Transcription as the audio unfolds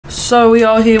So we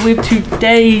are here with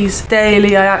today's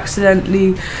daily. I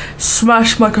accidentally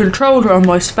smashed my controller on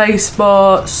my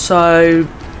spacebar, so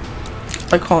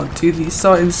I can't do the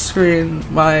starting screen.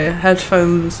 My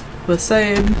headphones were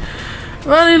saying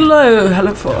running low.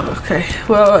 Hello for okay.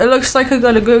 Well, it looks like I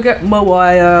gotta go get my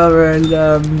wire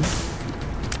and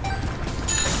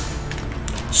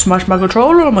smashed my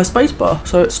controller on my spacebar,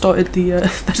 so it started the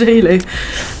daily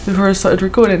before I started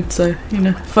recording, so you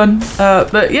know, fun.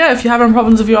 But yeah, if you're having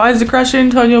problems with your Isaac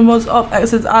crashing, turn your mods up,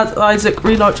 exit as Isaac,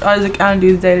 relaunch Isaac, and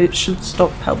do the daily. It should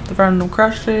stop, help the random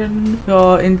crashing. We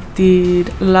are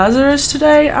indeed Lazarus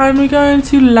today, and we're going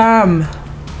to Lamb,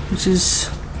 which is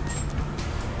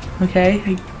okay,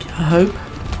 I hope.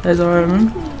 There's our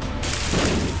room.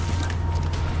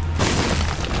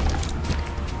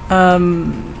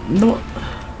 Not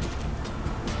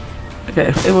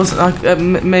okay, it wasn't like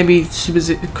maybe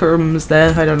Kurm was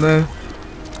there, I don't know.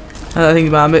 I don't think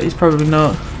about it, he's probably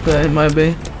not, but it might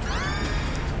be.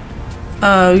 We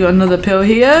got another pill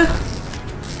here.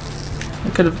 I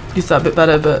could have used that a bit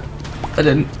better, but I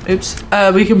didn't. Oops.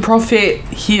 We can profit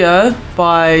here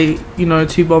by, you know,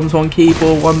 2 bombs, 1 keep,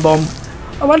 or 1 bomb.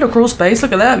 Oh, and a crawl space,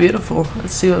 look at that, beautiful.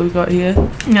 Let's see what we got here.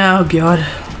 Oh god.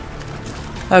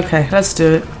 Okay, let's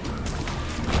do it.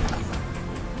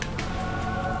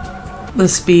 The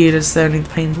speed is the only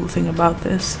painful thing about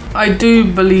this. I do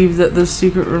believe that the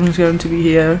secret room is going to be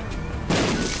here.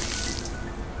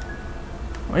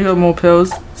 I got more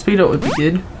pills. Speed up would be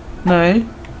good. No.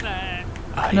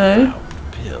 No.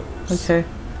 Okay.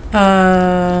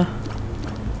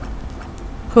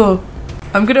 Cool.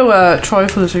 I'm gonna try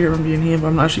for the secret room being here, but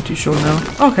I'm not actually too sure now.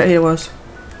 Okay, here it was.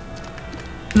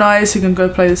 Nice, you can go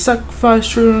play the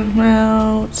sacrifice room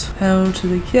out. Hell to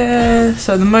the yeah.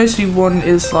 So the most we want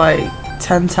is like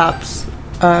 10 taps,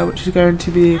 which is going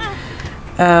to be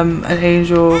an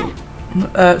angel,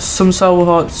 some soul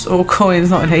hearts or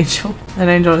coins, not an angel. An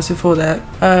angel is before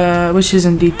that, which is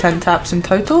indeed 10 taps in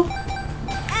total.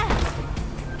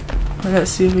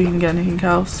 Let's see if we can get anything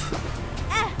else.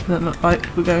 Doesn't look like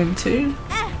we're going to.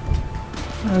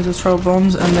 There's the troll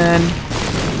bombs, and then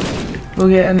we'll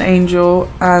get an angel,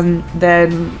 and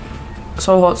then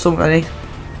soul hearts or money.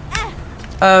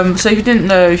 So if you didn't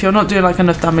know, if you're not doing like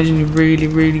enough damage and you really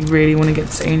want to get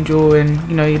this angel, and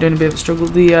you know you're doing a bit of a struggle,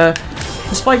 the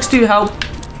spikes do help,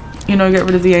 you know, get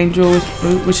rid of the angel,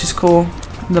 which is cool.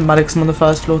 The medics on the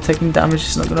first floor taking damage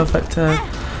is not going to affect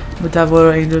the devil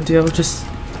or angel deal, just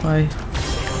my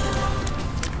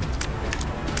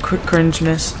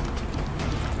cringeness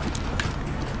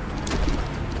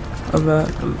of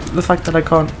the fact that I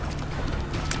can't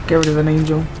get rid of an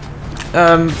angel.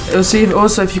 It'll see if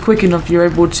also if you're quick enough, you're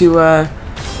able to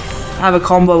have a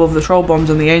combo of the troll bombs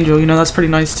and the angel. You know, that's pretty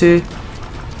nice too.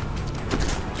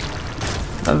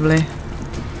 Lovely.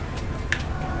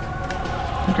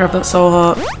 Grab that soul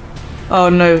heart. Oh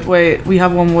no, wait, we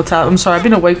have 1 more tap. I'm sorry, I've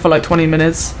been awake for like 20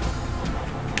 minutes.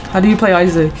 How do you play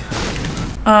Isaac?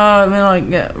 I'm gonna like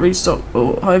get restock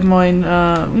or hive mind.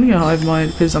 I'm gonna get hive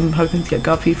mind because I'm hoping to get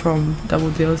guppy from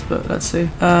double deals, but let's see.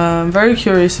 I'm very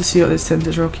curious to see what this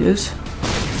tinted rock is.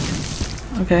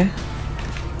 Okay,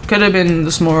 could have been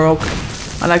the small rock,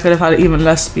 and I could have had even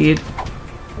less speed.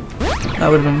 That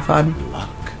would have been fun.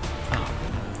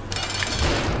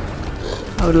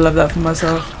 I would have loved that for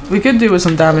myself. We could do with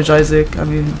some damage, Isaac. I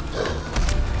mean,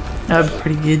 that would be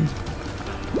pretty good.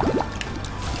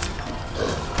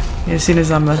 Yeah, seeing as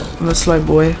I'm a slow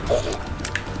boy.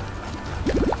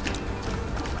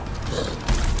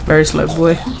 Very slow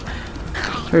boy.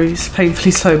 Very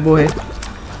painfully slow boy.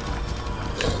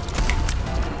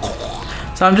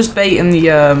 So I'm just baiting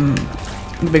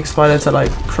the big spider to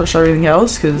like crush everything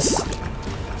else, because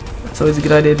it's always a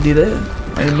good idea to do that.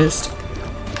 I missed.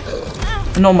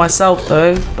 Not myself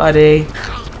though, buddy.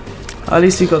 At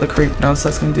least we got the creep now, so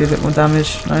that's gonna do a bit more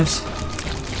damage. Nice.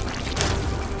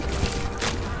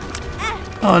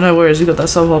 Oh no worries, we got that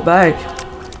soul heart bag.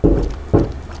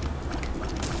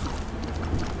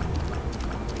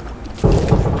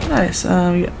 Nice,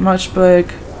 we get matchbook.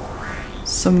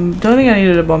 Don't think I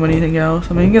needed a bomb or anything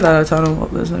else. I mean, you can get that out of tunnel,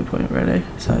 but there's no point really.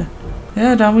 So,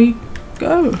 yeah, down we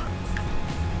go.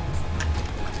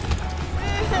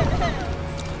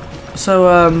 So,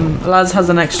 Lads has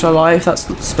an extra life, that's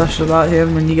what's special about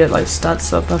him, and you get like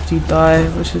stats up after you die,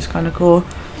 which is kind of cool.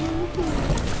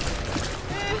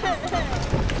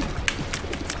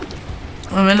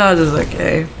 I mean, Lads is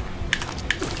okay.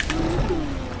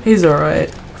 He's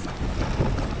alright.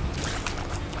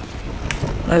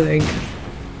 I think.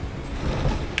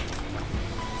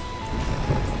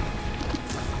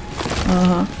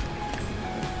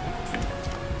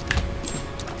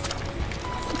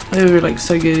 It would be like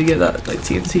so good to get that like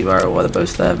TNT barrel while they're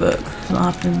both there, but it's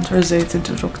not happening. Resonates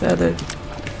into the truck there though.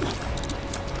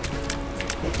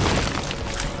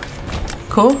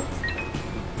 Cool.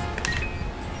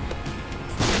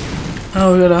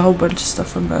 Oh, we got a whole bunch of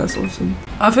stuff from there. That's awesome.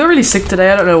 I feel really sick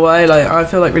today. I don't know why. Like I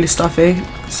feel like really stuffy.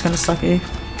 It's kind of sucky.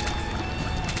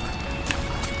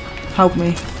 Help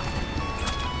me.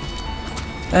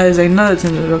 There's another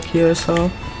Tinder Rock here as well.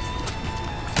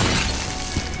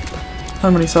 So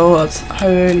many soul hearts.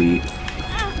 Holy.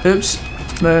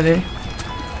 Oops. Merely.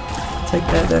 Take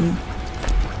that then.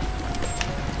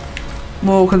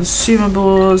 More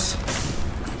consumables.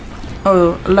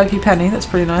 Oh, a lucky penny. That's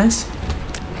pretty nice.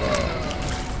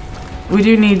 We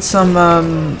do need some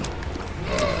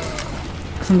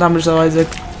damage though, Isaac.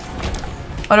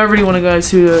 I don't really want to go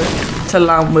to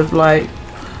land with like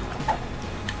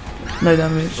no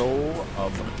damage.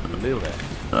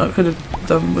 I could have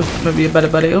done with maybe a better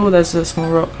buddy. Oh, there's a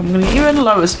small rock. I'm gonna get you in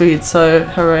lower speed, so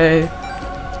hooray.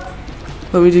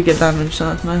 But we did get damage, so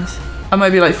that's nice. I might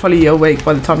be like fully awake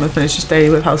by the time I finish this day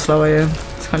with how slow I am.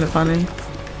 It's kind of funny.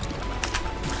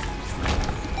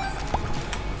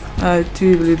 I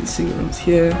do believe the secret room's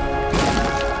here.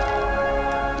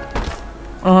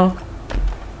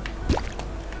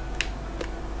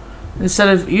 Instead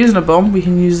of using a bomb, we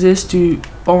can use this to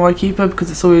bomb our keeper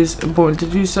because it's always important to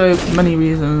do so for many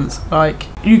reasons. Like,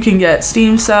 you can get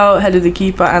Steam Cell, Head of the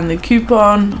Keeper, and the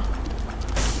coupon.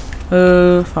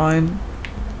 Fine.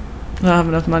 I don't have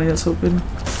enough money, that's all good.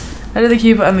 Head of the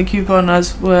Keeper and the coupon,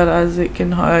 as well as it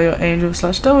can hire your angel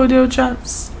 / double deal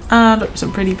chaps. And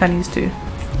some pretty pennies too.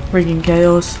 Bringing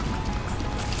chaos.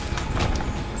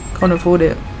 Can't afford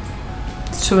it.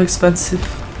 It's too expensive.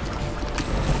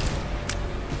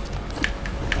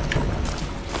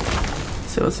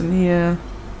 See what's in here.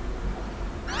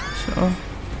 Sure.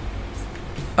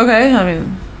 Okay, I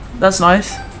mean, that's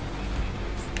nice. I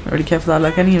don't really care for that,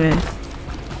 like, anyway.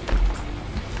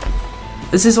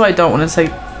 This is why I don't want to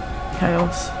take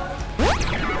chaos.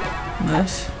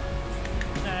 Nice.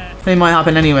 They might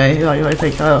happen anyway, like if I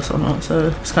take chaos or not, so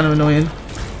it's kind of annoying.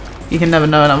 You can never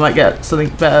know, and I might get something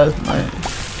better. Like,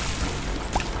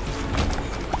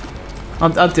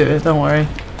 I'll do it, don't worry.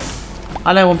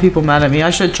 I don't want people mad at me. I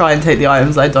should try and take the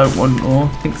items I don't want or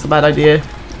think it's a bad idea.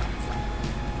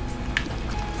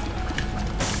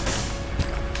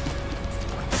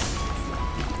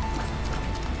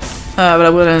 But I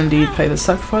will indeed pay the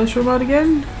sacrifice reward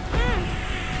again.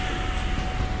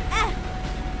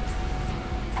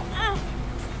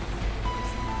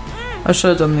 I should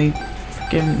have done the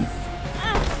freaking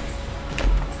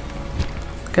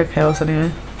get chaos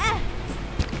anyway.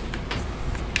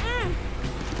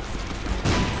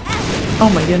 Oh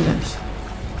my goodness.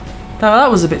 That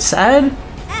was a bit sad.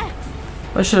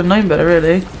 I should have known better,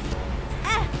 really.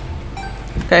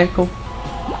 Okay, cool.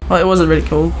 Well, it wasn't really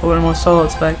cool. I wanted more soul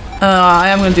hearts back. I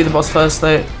am going to do the boss first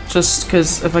though, just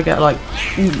because if I get like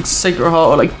Sacred Heart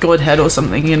or like God Head or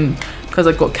something, and because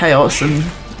I've got chaos and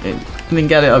I didn't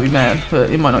get it, I'll be mad. But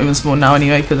it might not even spawn now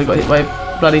anyway because I got hit by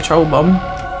a bloody troll bomb.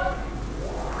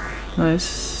 Nice.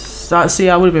 See,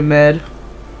 I would have been mad.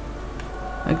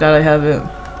 I'm glad I have it.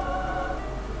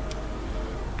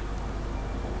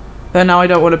 But now I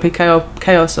don't want to pick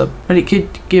chaos up. But it could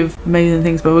give amazing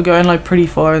things, but we're going like pretty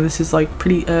far and this is like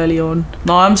pretty early on.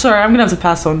 No, I'm sorry, I'm gonna have to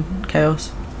pass on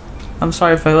chaos. I'm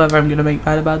sorry for whoever I'm gonna make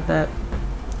bad about that.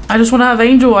 I just want to have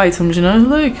angel items, you know?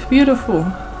 Look, beautiful.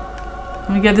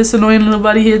 Let me get this annoying little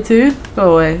buddy here too.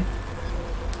 Go away.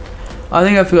 I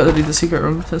think I forgot to do the secret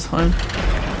room, that's fine.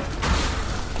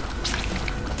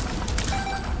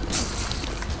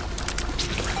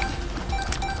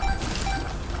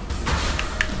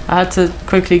 I had to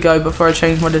quickly go before I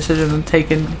changed my decision and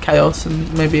taken chaos,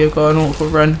 and maybe I've got an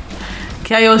awkward run.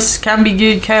 Chaos can be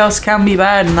good, chaos can be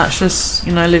bad, and that's just,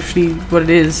 you know, literally what it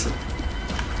is.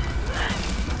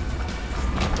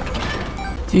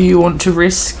 Do you want to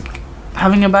risk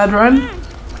having a bad run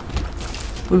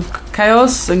with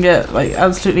chaos and get like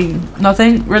absolutely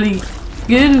nothing really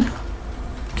good?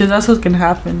 Because that's what's gonna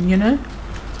happen, you know?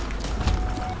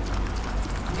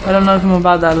 I don't know if I'm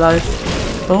about that life.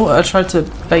 Oh, I tried to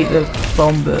bait the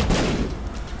bomb, but it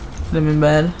would have been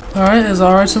bad. Alright, there's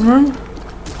our item room.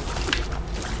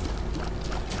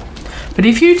 But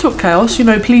if you took chaos, you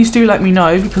know, please do let me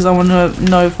know, because I want to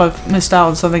know if I've missed out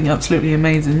on something absolutely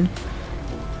amazing.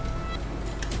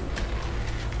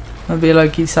 I'd be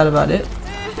low-key sad about it.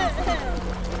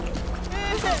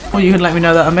 Or you can let me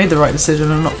know that I made the right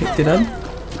decision and not picked it up.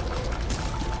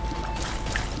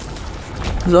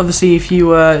 Because obviously if you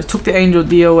took the angel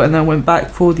deal and then went back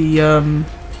for the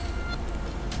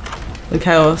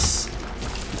chaos,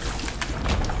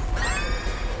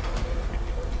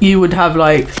 you would have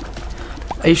like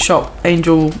a shop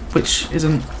angel, which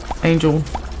isn't angel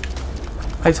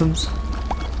items.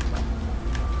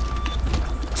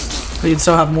 But you'd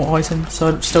still have more items, so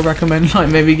I'd still recommend like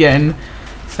maybe getting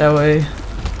STAIRWAY,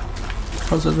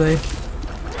 possibly.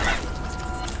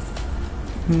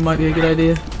 Might be a good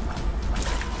idea.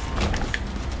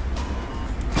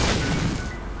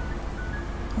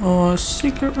 Oh,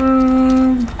 secret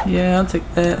room. Yeah, I'll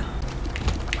take that.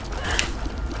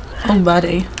 Oh,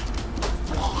 buddy.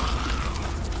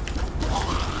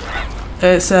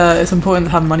 It's important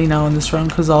to have money now in this run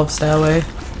because of STAIRWAY.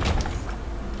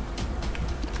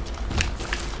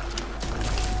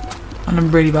 And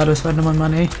I'm really bad at spending my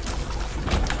money.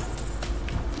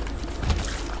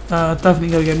 Definitely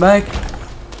gotta get back.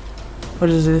 What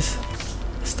is this?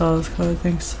 Stars kind of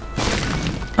things.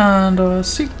 And a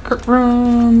secret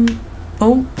room.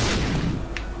 Oh.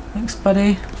 Thanks,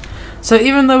 buddy. So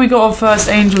even though we got our first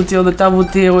angel deal, the double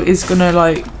deal is gonna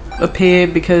like appear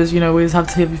because, you know, we just have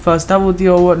to have your first double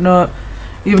deal or whatnot.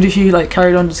 Even if you like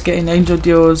carried on just getting angel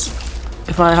deals,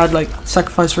 if I had like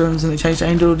sacrifice rooms and they changed to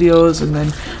angel deals, and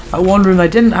then at one room I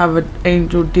didn't have an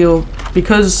angel deal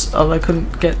because I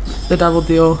couldn't get the double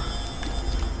deal,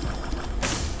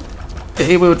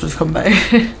 it will just come back.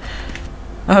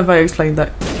 I hope I explained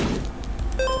that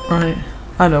right.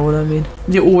 I know what I mean.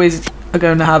 You always are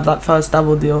going to have that first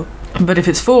double deal, but if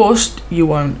it's forced, you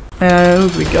won't. Who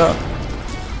we got?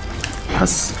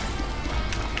 That's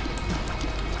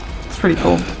pretty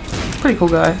cool. Pretty cool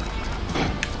guy.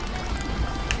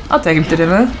 I'll take him to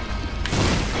dinner.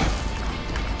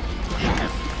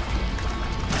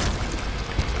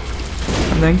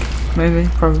 I think. Maybe.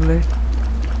 Probably.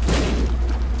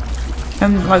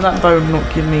 And like that bone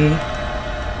not give me...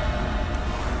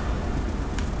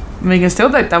 I mean, you can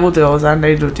still take double deals and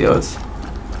angel deals.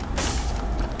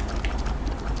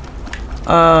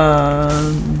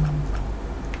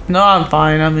 No, I'm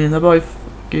fine. I mean, they're both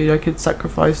good. I could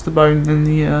sacrifice the bone and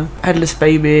the headless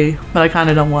baby, but I kind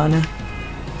of don't want to.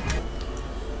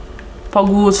 Fog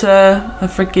water, a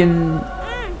freaking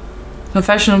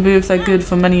confessional booth. They're good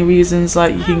for many reasons.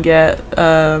 Like you can get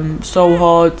soul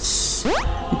hearts,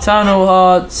 eternal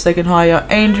hearts. They can hire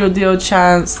angel deal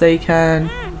chance. They can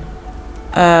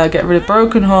get rid of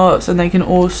broken hearts, and they can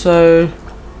also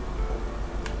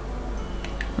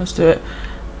let's do it.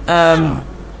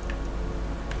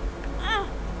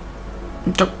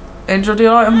 Angel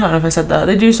deal item? I don't know if I said that.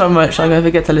 They do so much, like I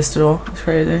forget to list it all. It's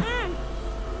crazy.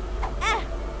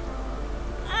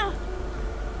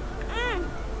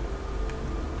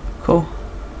 Cool.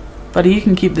 Buddy, you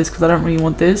can keep this because I don't really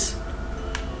want this.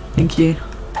 Thank you.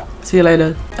 See you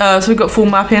later. So we've got full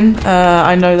mapping.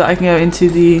 I know that I can go into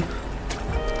the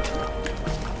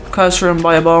curse room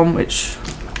by a bomb, which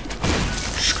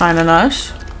is kind of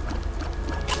nice.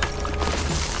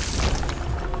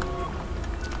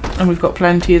 And we've got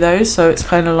plenty of those, so it's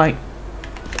kind of like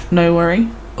no worry.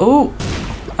 Oh,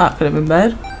 that could have been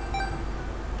bad.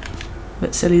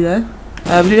 Bit silly there.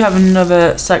 We do have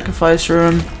another sacrifice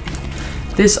room.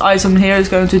 This item here is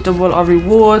going to double our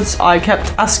rewards. I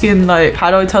kept asking like,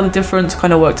 how do I tell the difference?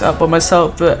 Kind of worked out by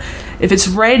myself, but if it's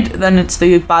red, then it's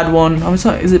the bad one.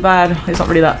 Is it bad? It's not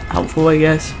really that helpful, I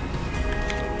guess.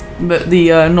 But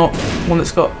the not one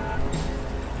that's got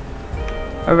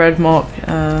a red mark,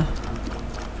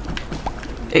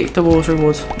 it doubles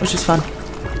rewards, which is fun.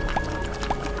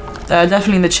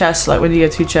 Definitely in the chests, like when you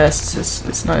get 2 chests,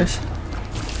 it's nice.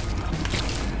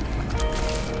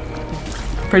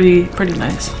 Pretty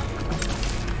nice.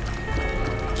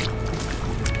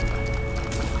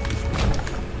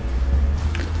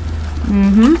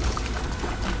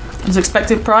 I was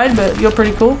expecting pride, but you're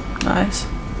pretty cool. Nice.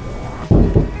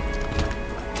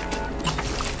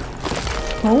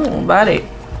 Oh, buddy.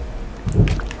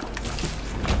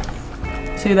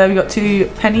 See there, we got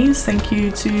 2 pennies. Thank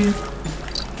you to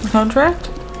the contract.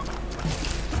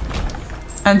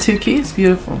 And 2 keys.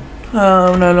 Beautiful.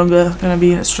 I'm no longer going to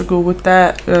be a struggle with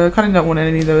that. Kind of don't want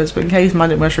any of those, but in case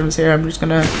magic mushrooms here, I'm just going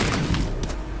to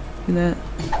do that.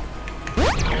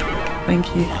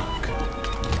 Thank you.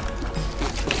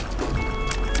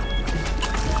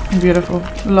 Beautiful.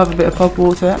 Love a bit of pop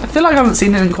water. I feel like I haven't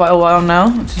seen it in quite a while now.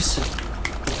 It's just a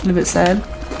little bit sad.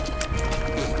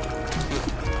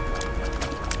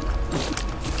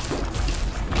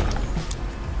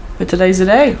 But today's the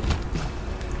day.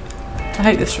 I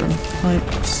hate this room. Like,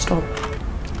 stop.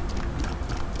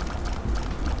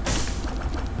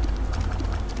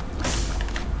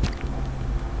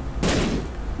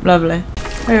 Lovely.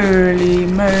 Holy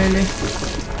moly.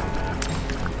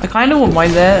 I kind of wouldn't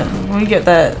mind that. When we get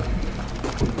that.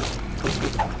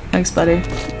 Thanks, buddy.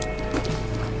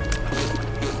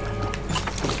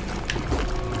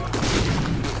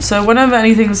 So whenever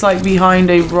anything's like behind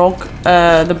a rock,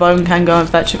 the bone can go and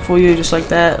fetch it for you, just like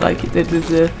that, like it did with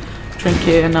the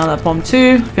trinket and now that bomb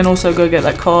too. You can also go get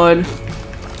that card.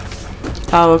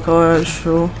 Tower card,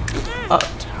 sure.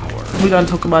 We don't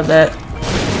talk about that.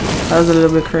 That was a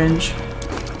little bit cringe.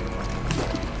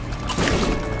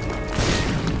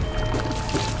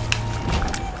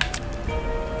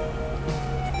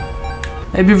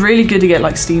 It'd be really good to get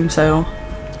like Steam sale.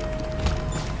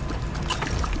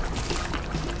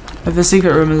 If the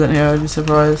secret room isn't here, I'd be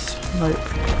surprised. Like,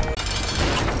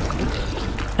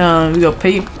 we got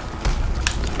Peep.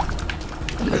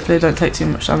 Hopefully, they don't take too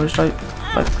much damage.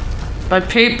 By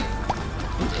Peep.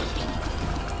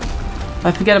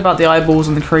 I forget about the eyeballs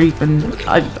and the creep, and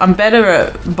I'm better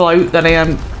at bloat than I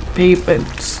am Peep.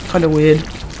 It's kind of weird.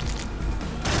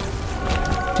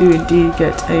 Do indeed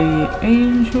get a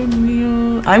angel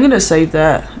meal. I'm gonna save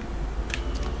that.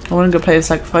 I want to go play the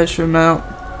sacrifice room out.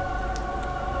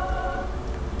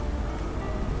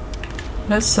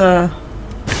 Let's save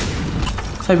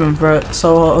him for a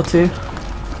soul heart or two.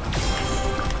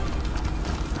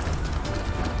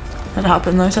 That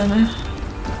happened though, didn't it?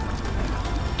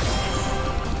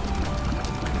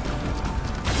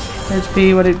 Let's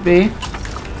be what it be.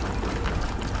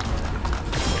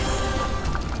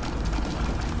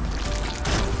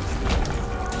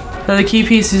 So the key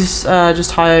piece is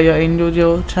just higher your angel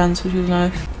deal chance, which is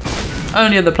nice.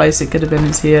 Only other place it could have been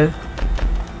is here.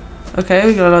 Okay,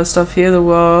 we got a lot of stuff here. The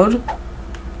world.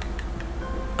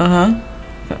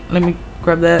 Let me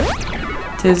grab that.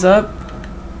 Tears up.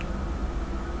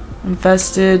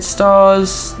 Infested.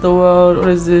 Stars. The world. What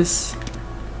is this?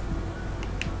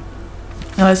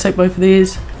 Oh, let's take both of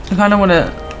these. I kind of want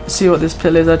to see what this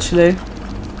pill is actually.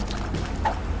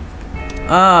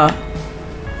 Ah.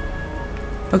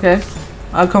 Okay.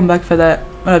 I'll come back for that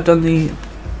when I've done the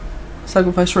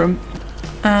sacrifice room.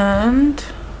 And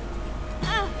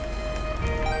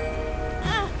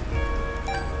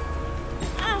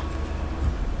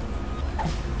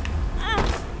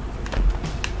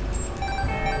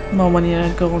more money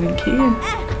and a golden key.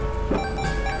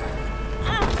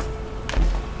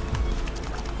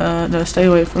 No, stay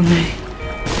away from me.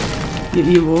 You're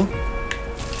evil.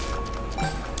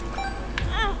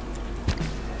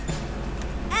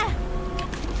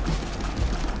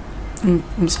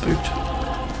 I'm spooked.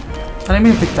 I didn't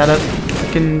mean to pick that up.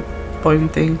 Fucking bone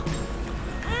thing.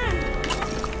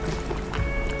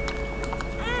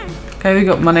 Okay, we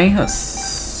got money.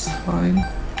 That's fine.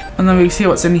 And then we see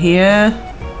what's in here.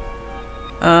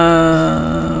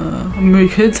 I mean, we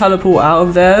could teleport out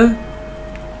of there.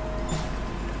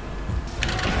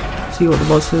 See what the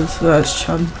boss is. That's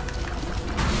Chum.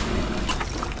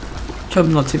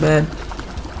 Chum's not too bad.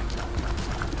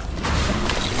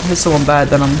 If it's someone bad,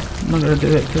 then I'm not gonna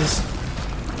do it because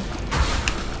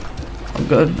I'm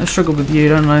good. I struggle with you,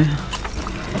 don't I?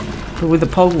 But with the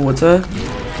pole water,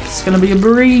 it's gonna be a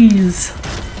breeze.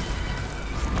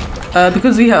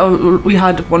 Because we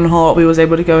had one heart, we was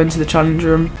able to go into the challenge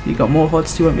room. You got more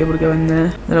hearts, you won't be able to go in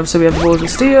there. Then obviously we have the balls of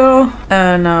steel,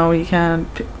 and now we can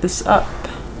pick this up.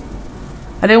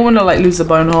 I didn't want to like lose the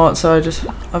bone heart, so I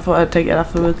thought I'd take it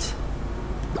afterwards.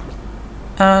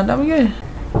 And there we go.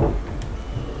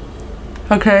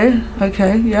 Okay,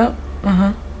 yep,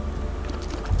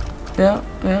 Yep,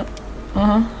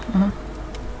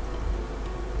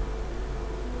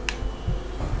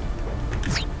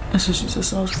 Let's just use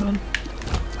this last one.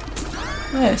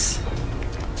 Nice.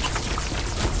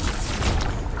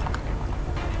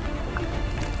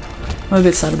 I'm a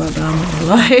bit sad about that, I'm not gonna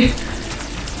lie.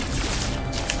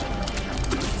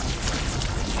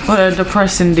 What a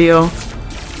depressing deal.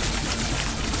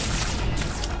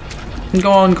 Go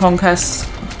on, Conquest.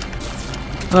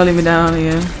 Don't let me down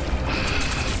here.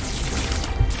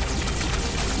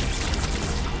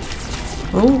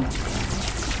 Oh.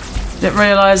 Didn't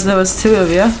realise there was two of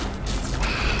you.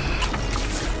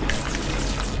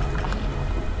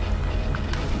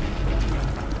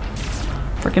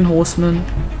 Freaking horseman.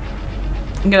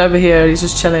 Get over here, he's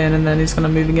just chilling and then he's gonna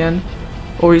move again.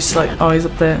 Or he's like, oh, he's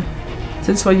up there.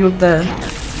 Since why you up there?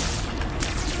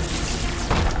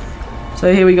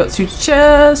 So here we got two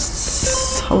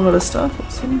chests, whole lot of stuff.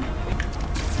 Awesome.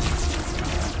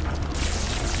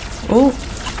 Oh,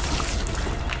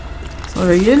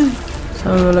 sorry again.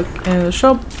 So we'll look in the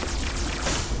shop.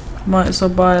 Might as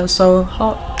well buy a soul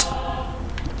heart.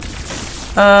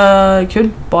 I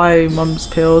could buy mum's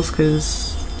pills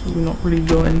because we're not really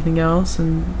doing anything else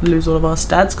and lose all of our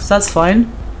stats because that's fine.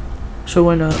 Sure,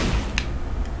 why not?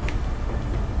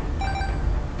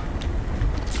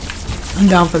 I'm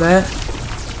down for that.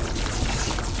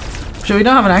 Sure, we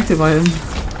don't have an active item.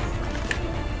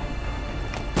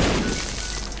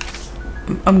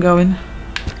 I'm going.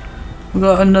 We've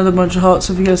got another bunch of hearts,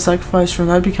 so if we get a sacrifice from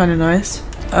that'd be kind of nice.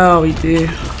 Oh, we do.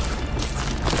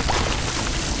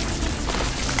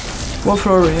 What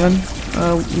floor are we on?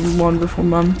 One before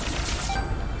mum.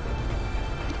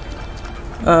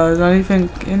 Is there anything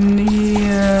in the...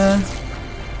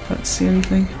 Let's see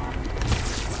anything.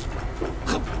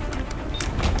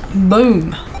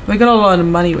 Boom! We got a lot of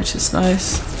money, which is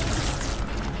nice.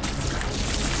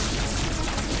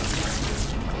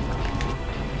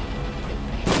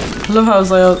 I love how I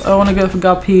was like, I want to go for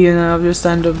Guppy, and then I'll just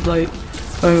end up like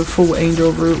going a full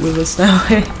angel route with a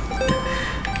Stairway.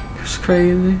 It's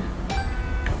crazy.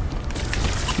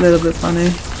 A little bit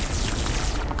funny.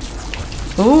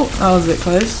 Oh, that was a bit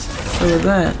close. Look at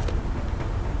that.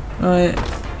 Right.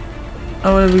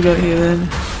 Oh, what have we got here then?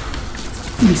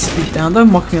 Let me speak down.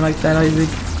 Don't mock me like that, Isaac.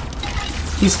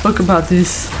 You spoke about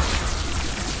this.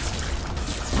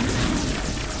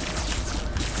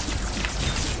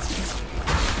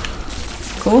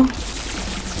 Cool.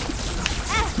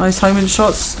 Nice homing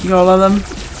shots. You got all of them.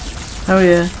 Oh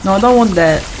yeah. No, I don't want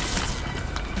that.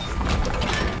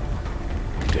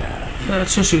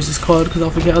 Let's just use this card because I'll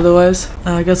forget otherwise.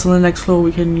 I guess on the next floor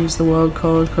we can use the world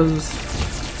card because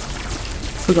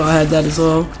I forgot I had that as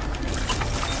well.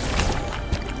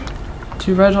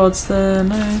 2 red hearts there,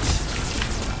 nice.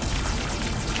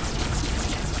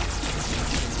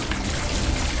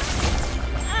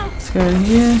 Let's go in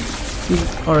here.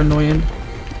 These are annoying.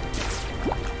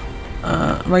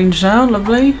 Range down,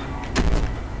 lovely.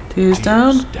 Tears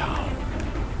down.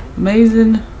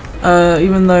 Amazing.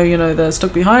 Even though, you know, they're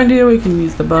stuck behind here, we can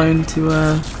use the bone to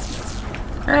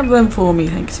grab them for me.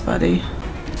 Thanks, buddy.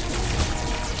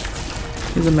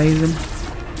 It's amazing.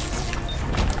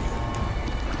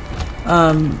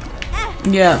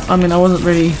 Yeah, I mean, I wasn't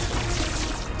really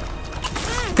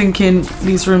thinking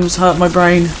these rooms hurt my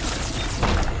brain.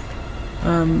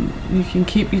 You can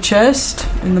keep your chest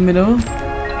in the middle.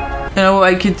 You know what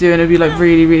I could do, and it'd be like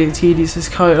really, really tedious, is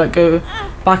kind of like go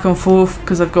back and forth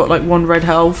because I've got like 1 red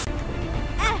health.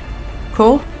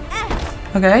 Cool.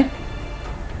 Okay.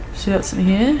 See what's in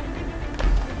here.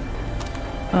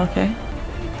 Okay.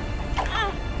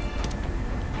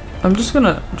 I'm just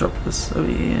gonna drop this over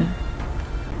here.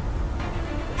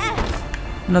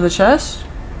 Another chest.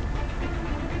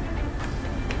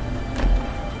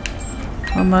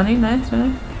 More money, nice,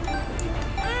 nice.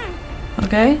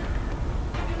 Okay.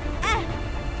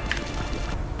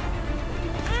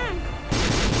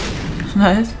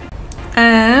 Nice.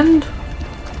 And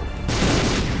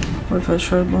what if I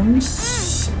throw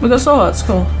bombs? We got swords,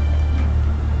 cool.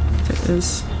 Take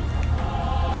this.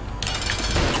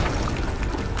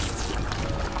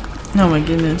 Oh my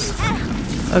goodness.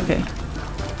 Okay.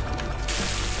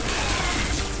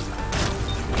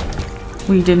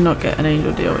 We did not get an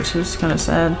angel deal, which is kind of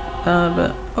sad.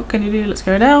 But what can you do? Let's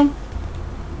go down.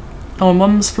 On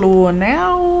mum's floor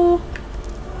now.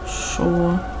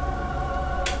 Sure.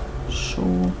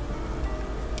 Sure.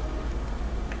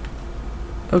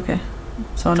 Okay.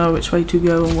 So I know which way to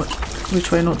go and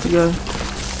which way not to go.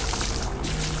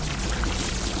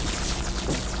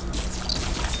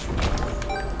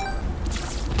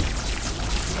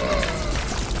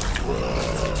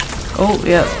 Oh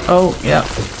yeah. Oh yeah.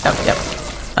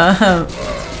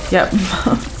 Yep.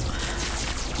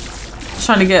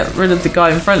 Trying to get rid of the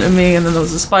guy in front of me, and then there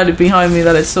was a spider behind me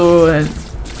that I saw, and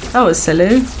that was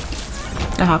silly.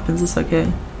 That happens, it's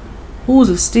okay. Balls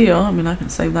of steel, I mean I can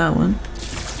save that one.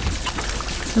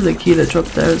 There's a key that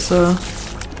dropped there as well.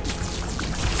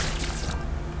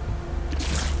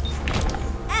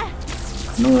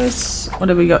 Nice. What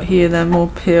have we got here then? More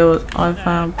pills. I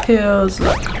found pills.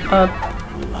 Luck up.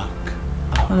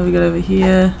 What have we got over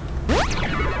here?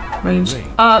 Range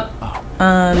up.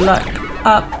 Luck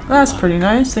up. That's pretty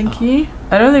nice, thank you.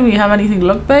 I don't think we have anything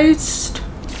luck based.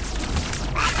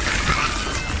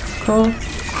 Cool.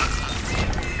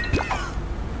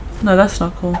 No, that's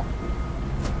not cool.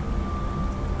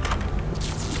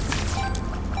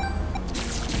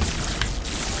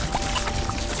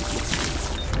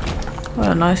 What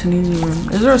a nice and easy room.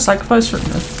 Is there a sacrifice room?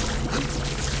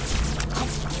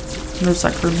 No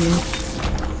sac room here.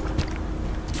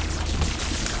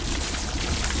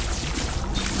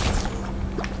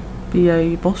 Be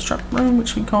a boss trap room,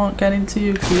 which we can't get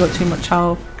into because we got too much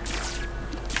health.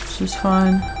 Which is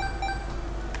fine.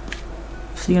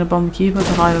 So you're gonna bomb the keeper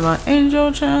to hide my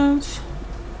angel chance.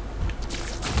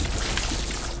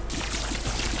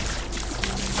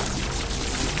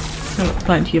 Got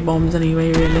plenty of bombs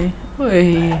anyway, really.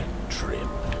 Oi.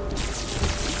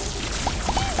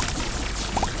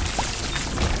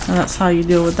 And that's how you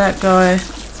deal with that guy.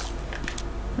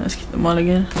 Let's keep them on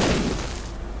again.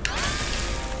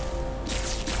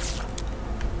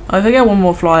 I think I get one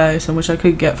more fly item, which I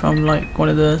could get from like one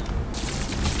of the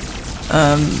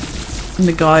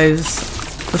guys,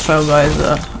 the show guys.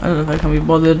 I don't know if I can be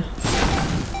bothered.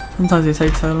 Sometimes they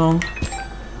take so long,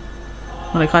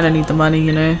 and I kind of need the money,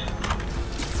 you know.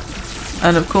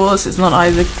 And of course, it's not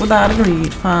Isaac without a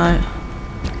greed. Fine.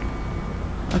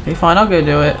 Okay, fine. I'll go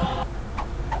do it.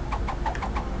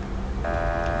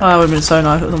 Oh, that would have been so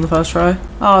nice if it was on the first try.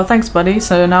 Oh, thanks, buddy.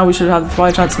 So now we should have the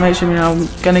fly transformation. You know, I'm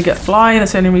gonna get flying.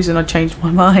 That's the only reason I changed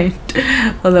my mind.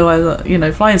 Otherwise, you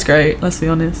know, flying's great. Let's be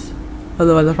honest.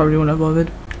 Otherwise, I probably wouldn't have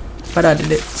bothered. But I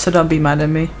did it, so don't be mad at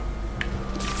me.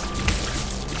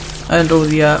 And all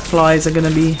the flies are gonna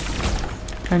be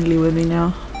friendly with me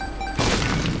now.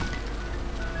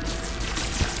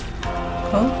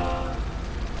 Oh.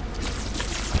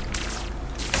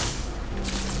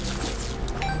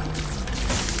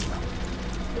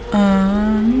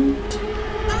 And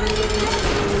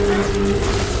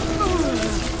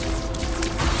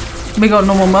we got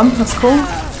normal mum, that's cool.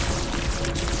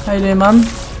 How you doing, mum?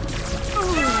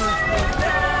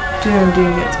 Do you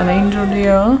get an angel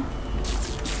deal?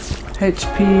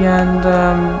 HP and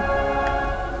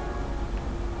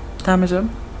damage up.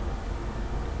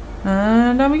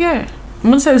 And there we go. I'm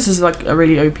gonna say this is like a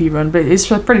really OP run, but it's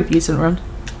a pretty decent run.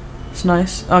 It's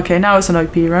nice. Okay, now it's an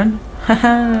OP run.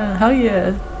 Haha, hell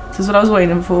yeah. This is what I was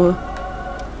waiting for.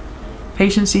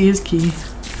 Patience is key.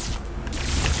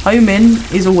 Home in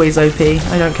is always OP.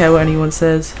 I don't care what anyone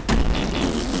says.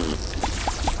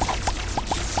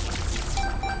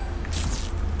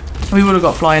 We would have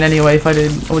got flying anyway if I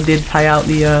did pay out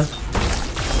the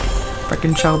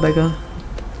frickin' child beggar.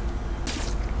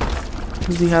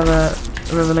 Does he have a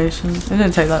revelation? It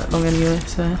didn't take that long anyway,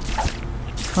 so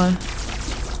it's fine.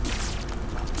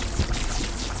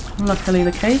 Luckily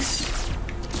the case.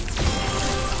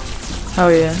 Oh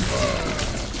yeah.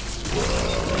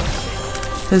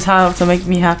 This is how to make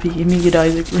me happy. Give me good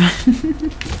Isaac.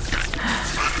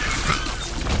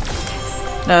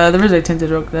 There is a tinted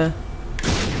rock there.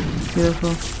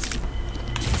 Beautiful.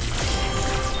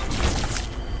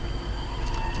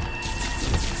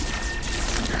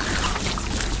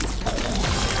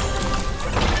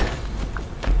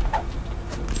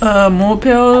 More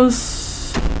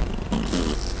pills.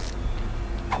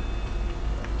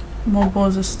 More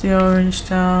balls of steel, orange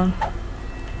down.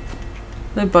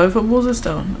 They both are balls of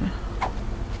steel. No.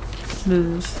 This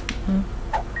is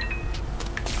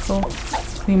cool.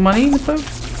 Need money in the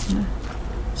both? No.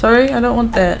 Sorry, I don't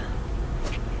want that.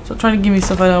 Stop trying to give me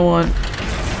stuff I don't want.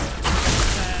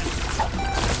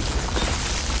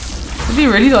 Did he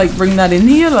really like bring that in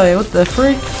here? Like, what the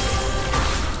frick?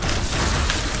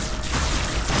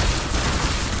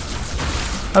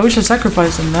 I wish I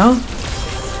sacrificed him now.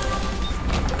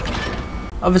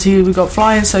 Obviously we got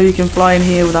flying, so you can fly in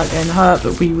here without getting hurt,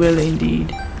 but we will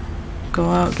indeed go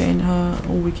out getting hurt.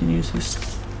 Or we can use this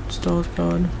Stars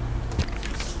card.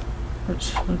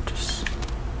 Which I'll just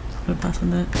gonna pass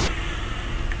on that.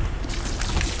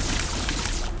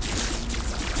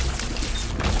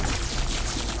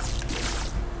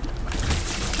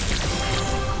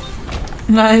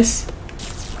 Nice.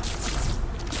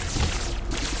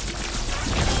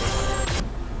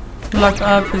 Black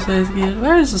up is good.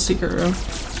 Where is the secret room?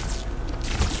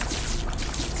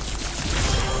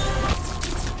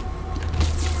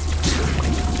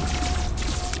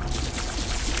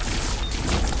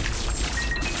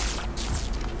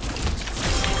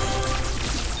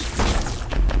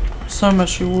 So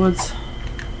much rewards.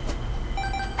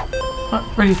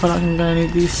 I really feel like I'm gonna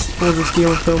need these balls of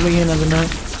steel to but you never know.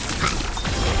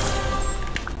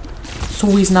 It's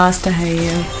always nice to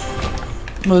have.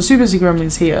 Well, the super secret room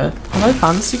is here. Have I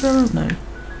found the secret room? No.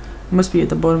 It must be at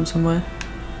the bottom somewhere.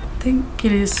 I think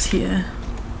it is here.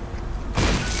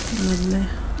 Lovely.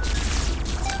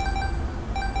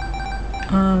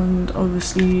 And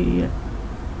obviously,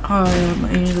 I am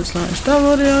a slash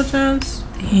double deal chance.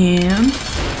 And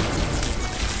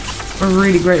a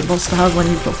really great boss to have when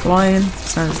you've got flying.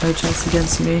 Stands no chance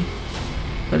against me.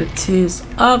 But it is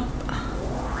up.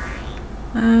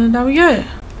 And there we go.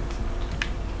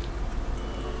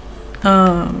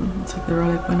 Let's take the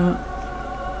relic, why not?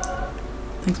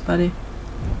 Thanks, buddy.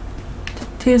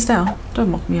 Tears down. Don't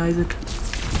mock me, Isaac.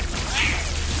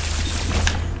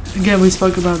 Again, we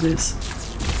spoke about this.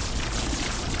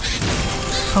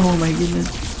 Oh my goodness.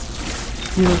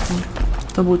 Beautiful.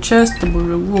 Double chest, double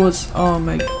rewards. Oh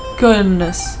my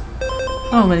goodness.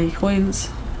 How many coins?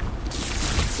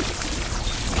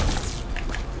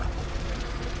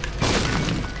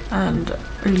 And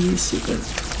really super.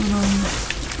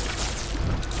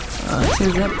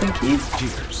 Tears up, thank you.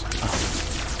 Cheers.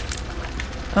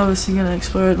 Obviously gonna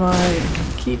explode my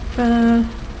keeper.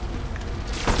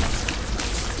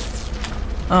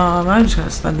 I'm just gonna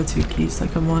spend the 2 keys,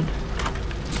 like, come on.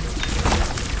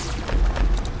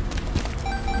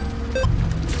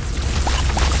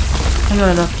 I got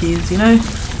enough keys, you know?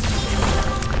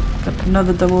 Got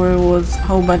another double rewards, a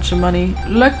whole bunch of money.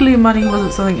 Luckily money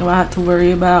wasn't something I had to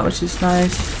worry about, which is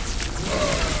nice.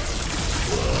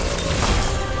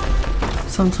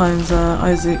 Sometimes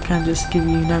Isaac can just give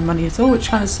you no money at all, which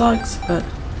kind of sucks, but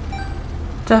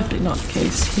definitely not the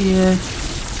case here.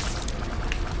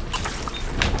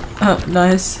 Oh,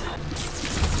 nice.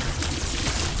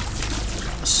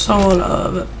 Soul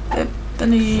of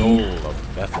Bethany. Soul of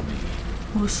Bethany.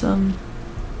 Awesome.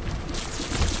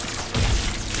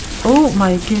 Oh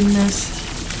my goodness.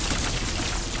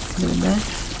 Look at that.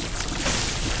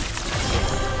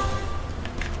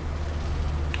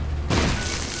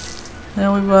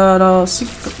 Then we've got our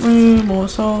secret room, more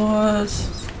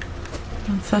swords,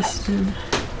 infested,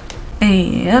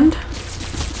 and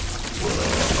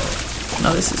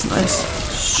no, this is nice.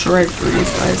 Shred through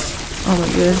these guys. Oh my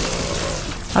god.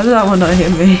 How did that one not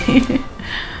hit me?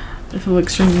 I feel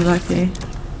extremely lucky.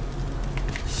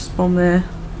 Spawn there.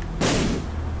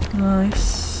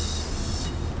 Nice.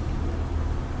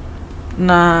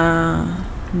 Nah,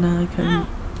 I couldn't.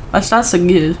 That's so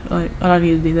good. Like, I don't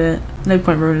need to do that. No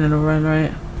point ruining a run,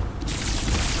 right?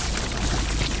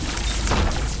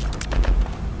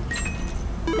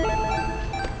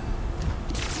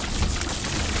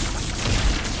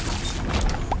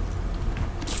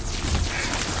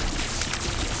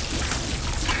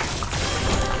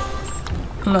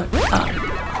 Look up.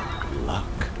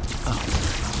 Luck up.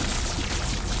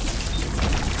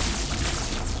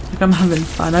 Like, I'm having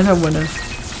fun. I don't want to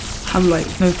have like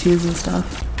no tears and stuff.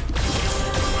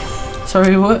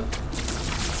 Sorry, what?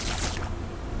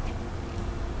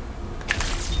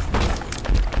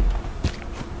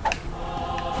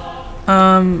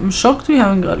 I'm shocked we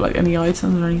haven't got like any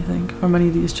items or anything from any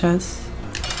of these chests.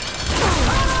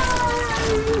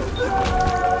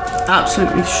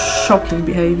 Absolutely shocking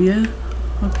behavior.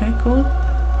 Okay, cool.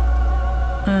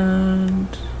 And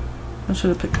I should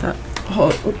have picked that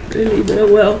hod up really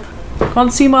well.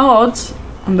 Can't see my hods.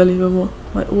 Unbelievable.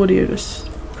 My audio just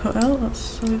cut out. That's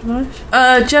so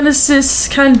nice. Genesis.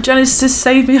 Can Genesis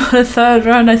save me on a 3rd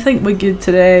round? I think we're good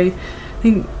today. I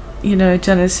think, you know,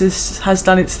 Genesis has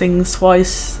done its things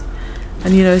twice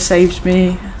and, you know, saved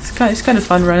me. It's kind of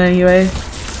fun run anyway.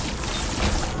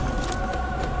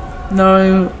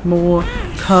 No more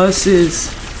curses.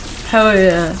 Hell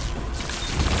yeah.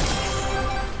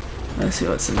 Let's see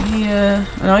what's in here.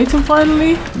 An item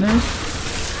finally? No.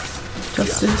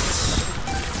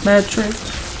 Justice. Bad trick.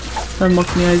 Don't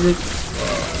mock me, Isaac.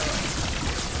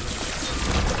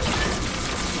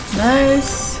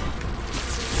 Nice.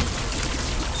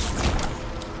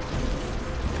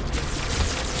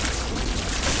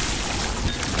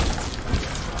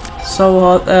 So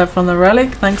hot there from the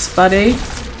relic. Thanks, buddy.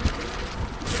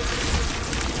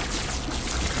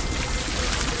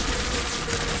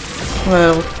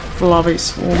 Well, lobby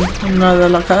swarm. Another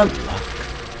luck up.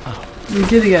 We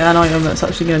did get an item that's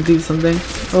actually going to do something.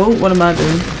 Oh, what am I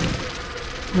doing?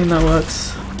 I mean, that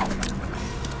works.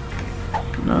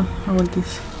 No, I want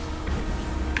this.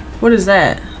 What is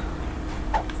that?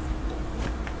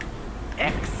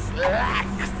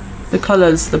 The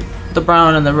colors, the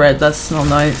brown and the red, that's not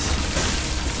nice.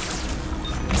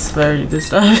 It's very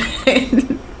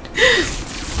disturbing.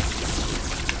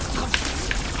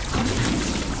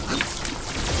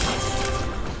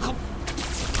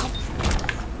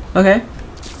 Okay.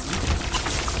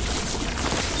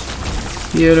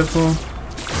 Beautiful.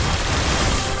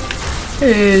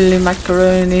 Holy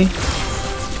macaroni.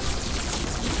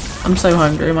 I'm so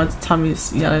hungry, my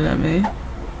tummy's yelling at me.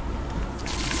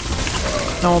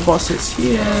 Our boss is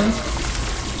here.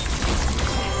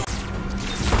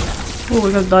 Oh,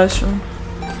 we got dice room.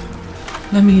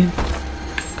 Let me in.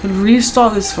 Could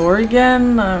restart this floor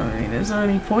again? I mean, is there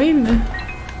any point?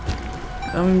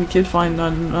 I mean, we could find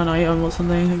an item or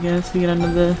something, I guess. We get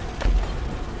another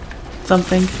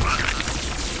something.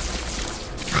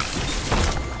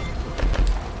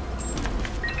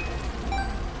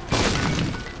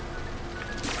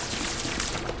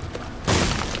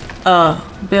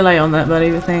 Bit late on that,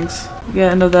 buddy, but thanks.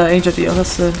 Get another angel deal.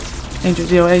 That's the angel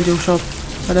deal, angel shop,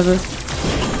 whatever.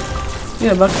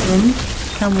 Yeah, buckworm.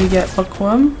 Can we get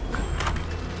buckworm?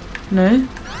 No.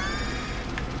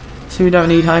 So we don't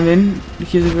need hymen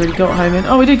because we've already got hymen.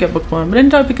 Oh, we did get bookworm, but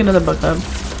didn't I pick another bug up?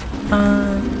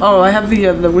 Oh, I have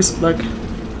the wisp bug.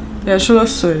 Yeah, sure,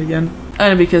 let's do it again.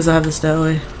 Only because I have the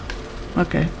stairway.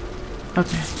 Okay.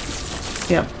 Okay.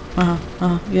 Yep.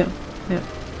 Yep. Yep.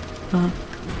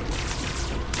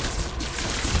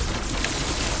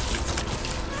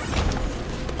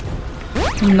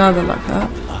 Another like that.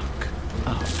 Luck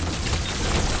up.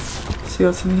 See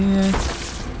what's in here.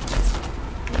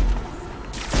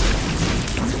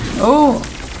 Oh!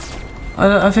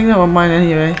 I think that one mine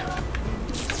anyway.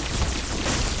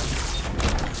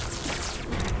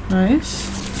 Nice.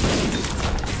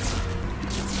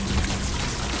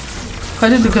 Where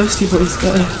did the ghosty boys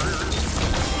go?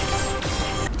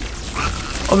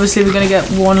 Obviously we're gonna get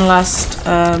one last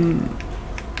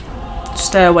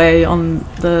stairway on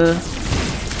the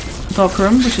dark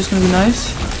room, which is gonna be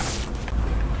nice.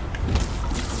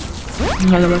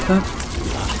 Another like that.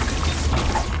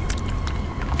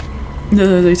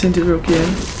 No, they tend to real cute.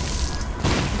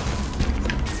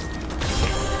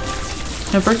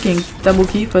 A freaking double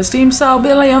keeper. Steam sale,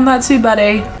 bit late on that too,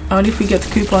 buddy. Only if we get the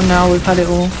coupon now, we've had it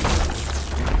all.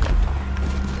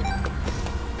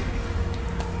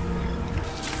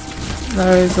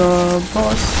 There is our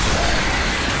boss.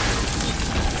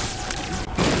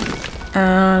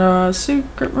 And our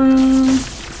secret room.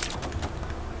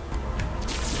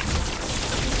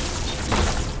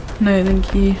 No,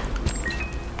 thank you.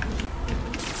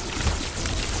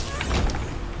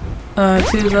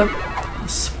 Tears up.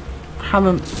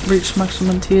 Haven't reached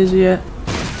maximum tears yet.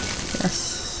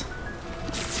 Yes.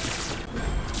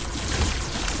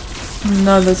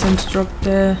 Another thing to drop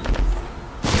there.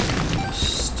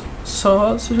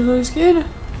 Swords, which is always good.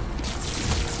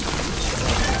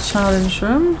 Challenge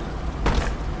room.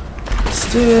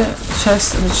 Let's do it.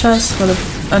 Chest and a chest. Well,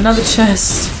 another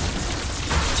chest.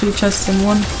 2 chests in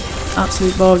one.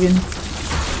 Absolute bargain.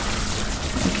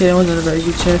 Okay, that wasn't a very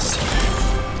good chest.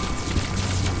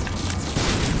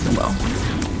 Well,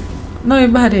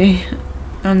 nobody.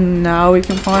 And now we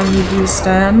can finally do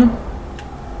Stan.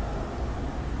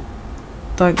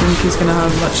 Don't think he's gonna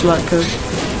have much luck of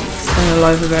staying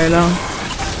alive for very long.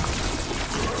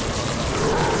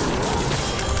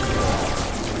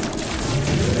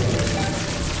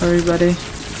 Sorry, buddy.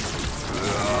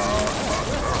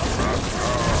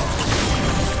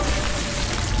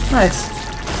 Nice.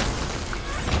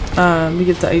 We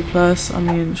get the A+, I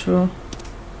mean, sure.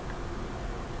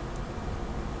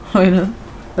 I know.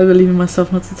 I believe in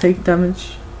myself not to take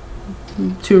damage.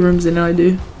 2 rooms in I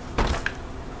do.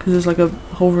 Because there's like a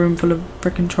whole room full of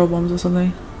frickin' troll bombs or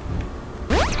something.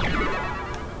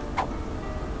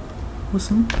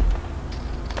 Awesome.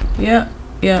 Yeah.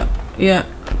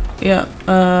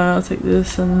 I'll take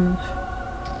this and...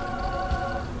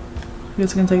 I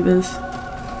guess I can take this.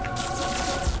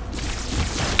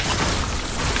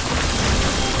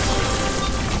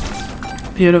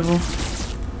 Beautiful.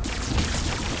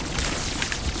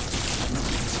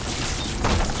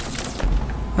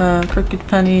 Crooked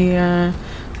penny.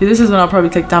 See, this is when I'll probably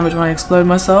take damage when I explode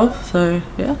myself. So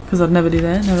yeah, because I'd never do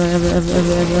that. Never,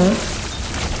 ever.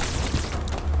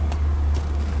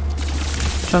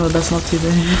 Try my best not to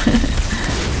do.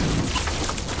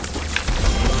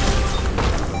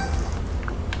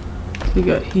 We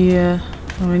got here.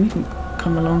 I mean, you can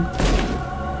come along.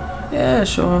 Yeah,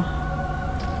 sure.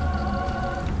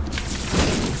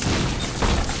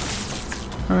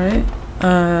 Alright,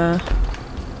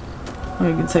 we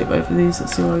can take both of these,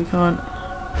 let's see why we can't.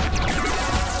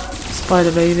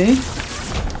 Spider baby.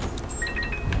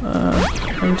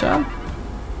 Rain jab.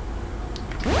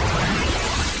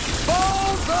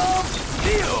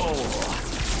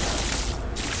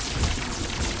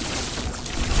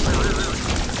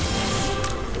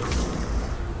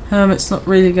 It's not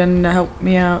really going to help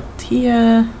me out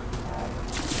here.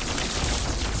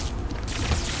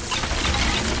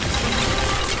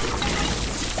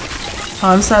 Oh,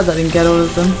 I'm sad that I didn't get all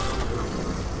of them.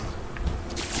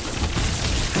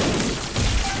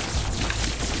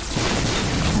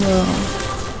 Well,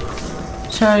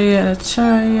 chariot and a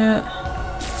chariot.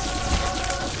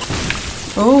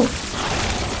 Oh!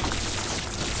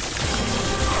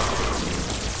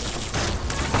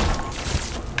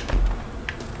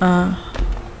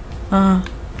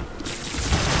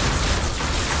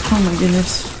 Oh my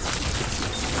goodness.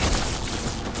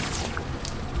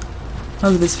 That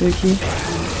was a bit spooky.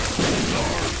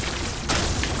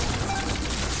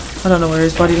 I don't know where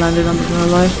his body landed, I'm not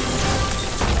gonna lie.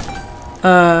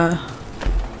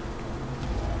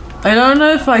 I don't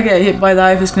know if I get hit by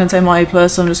that, if it's gonna take my A+,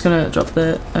 so I'm just gonna drop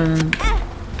that and...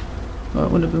 Well,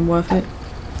 it wouldn't have been worth it.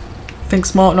 Think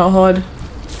smart, not hard.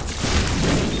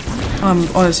 I'm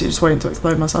honestly just waiting to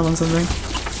explode myself on something.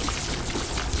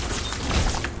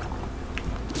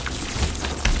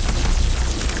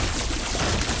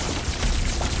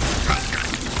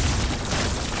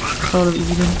 All of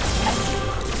Eden.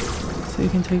 So you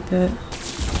can take that.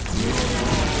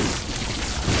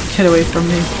 Get away from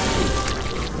me.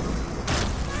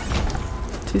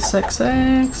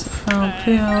 266. Oh,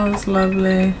 pills,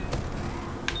 lovely.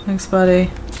 Thanks, buddy.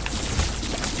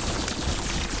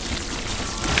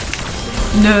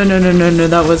 No,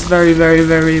 that was very, very,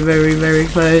 very, very, very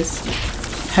close.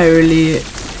 Holy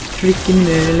freaking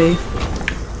moly.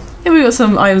 Yeah, we got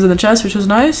some items in the chest, which was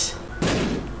nice.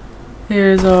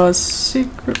 Here's our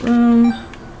secret room.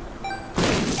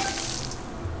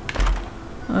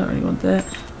 I don't really want that.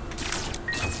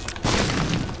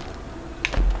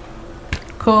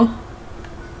 Cool.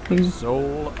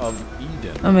 Soul of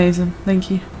Eden. Amazing, thank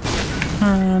you.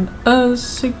 And a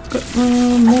secret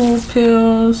room, more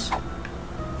pills.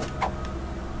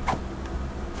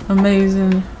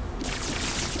 Amazing.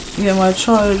 Get my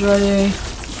charge ready.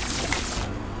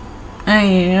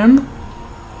 And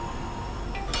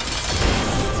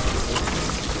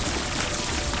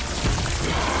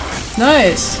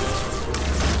nice.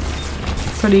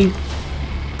 Pretty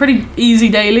easy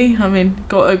daily. I mean,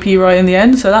 got OP right in the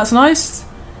end, so that's nice.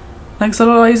 Thanks a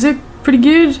lot, Isaac. Pretty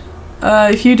good.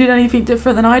 If you did anything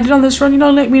different than I did on this run, you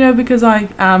know, let me know, because I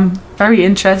am very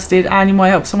interested and you might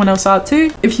help someone else out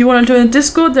too. If you want to join the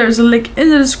Discord, there's a link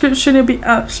in the description. It'd be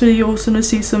absolutely awesome to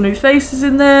see some new faces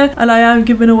in there. And I am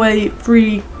giving away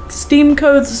free Steam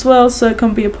codes as well, so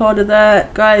come be a part of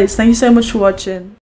that. Guys, thank you so much for watching.